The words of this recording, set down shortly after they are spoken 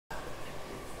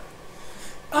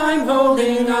I'm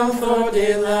holding on for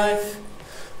dear life.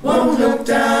 Won't look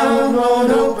down,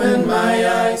 won't open my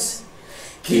eyes.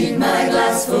 Keep my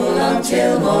glass full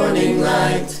until morning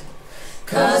light,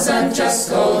 'cause I'm just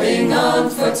holding on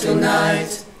for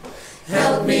tonight.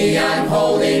 Help me, I'm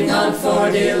holding on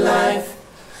for dear life.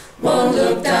 Won't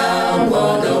look down,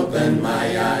 won't open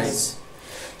my eyes.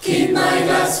 Keep my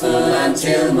glass full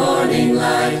until morning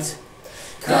light,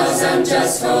 'cause I'm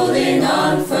just holding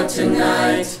on for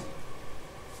tonight.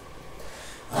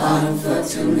 On for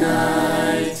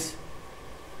tonight.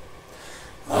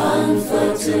 On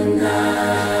for tonight.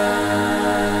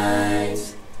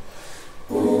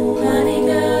 Ooh, honey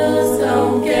girls,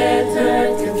 don't get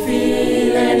hurt. Can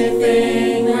feel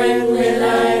anything. When will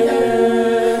I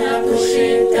learn? I push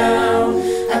it down.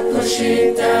 I push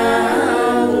it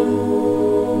down.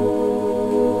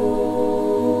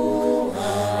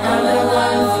 I'm the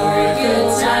one for a good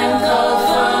time. Call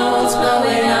phones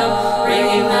blowing up,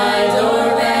 ringing my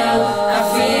doorbell. I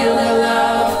feel the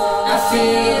love. I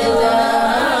feel the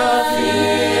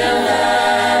feel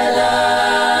that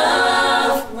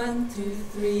love. 1, 2,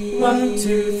 3. 1,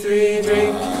 2, 3,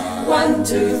 drink. 1,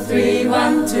 2, 3.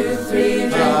 1, 2, 3,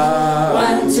 drink.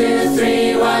 1, 2, 3.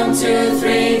 1, 2,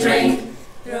 3, drink.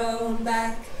 Thrown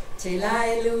back till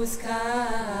I lose count.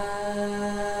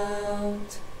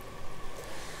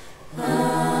 I'm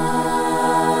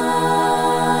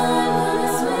gonna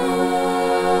swing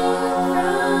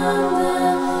from the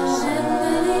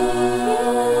chandelier,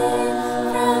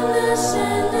 from the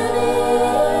chandelier.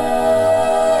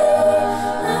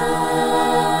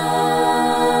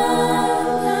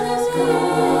 I'm gonna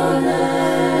swing.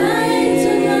 Night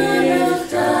tomorrow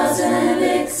doesn't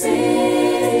exist.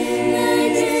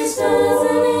 Night is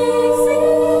doesn't exist.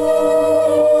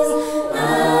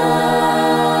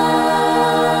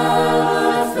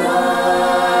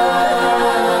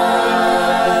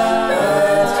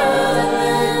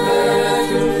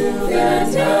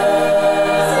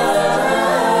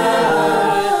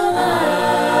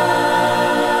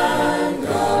 I'm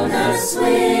gonna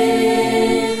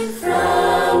swing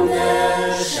from the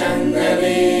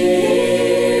chandelier,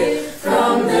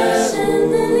 from the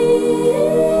chandelier.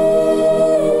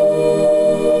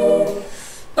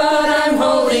 But I'm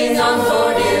holding on for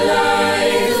dear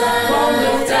life. Won't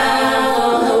look down,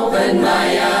 won't open my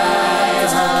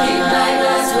eyes. Keep my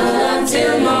glass full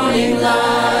until morning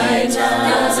light,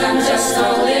 'cause I'm just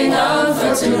holding on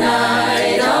for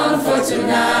tonight, on for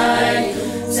tonight.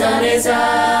 Sun is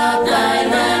up, blind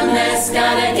man mess,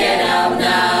 gotta get out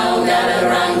now, gotta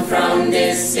run from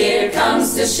this. Here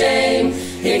comes the shame,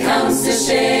 here comes the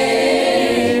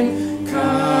shame.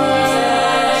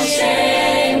 Cause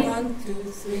shame. 1, 2,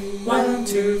 3. 1,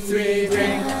 2, 3,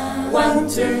 drink. 1,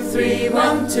 2, 3.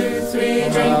 1, 2, 3,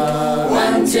 drink.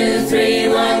 1, 2, 3.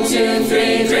 1, 2,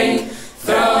 3, drink.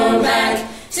 Throw back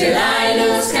till I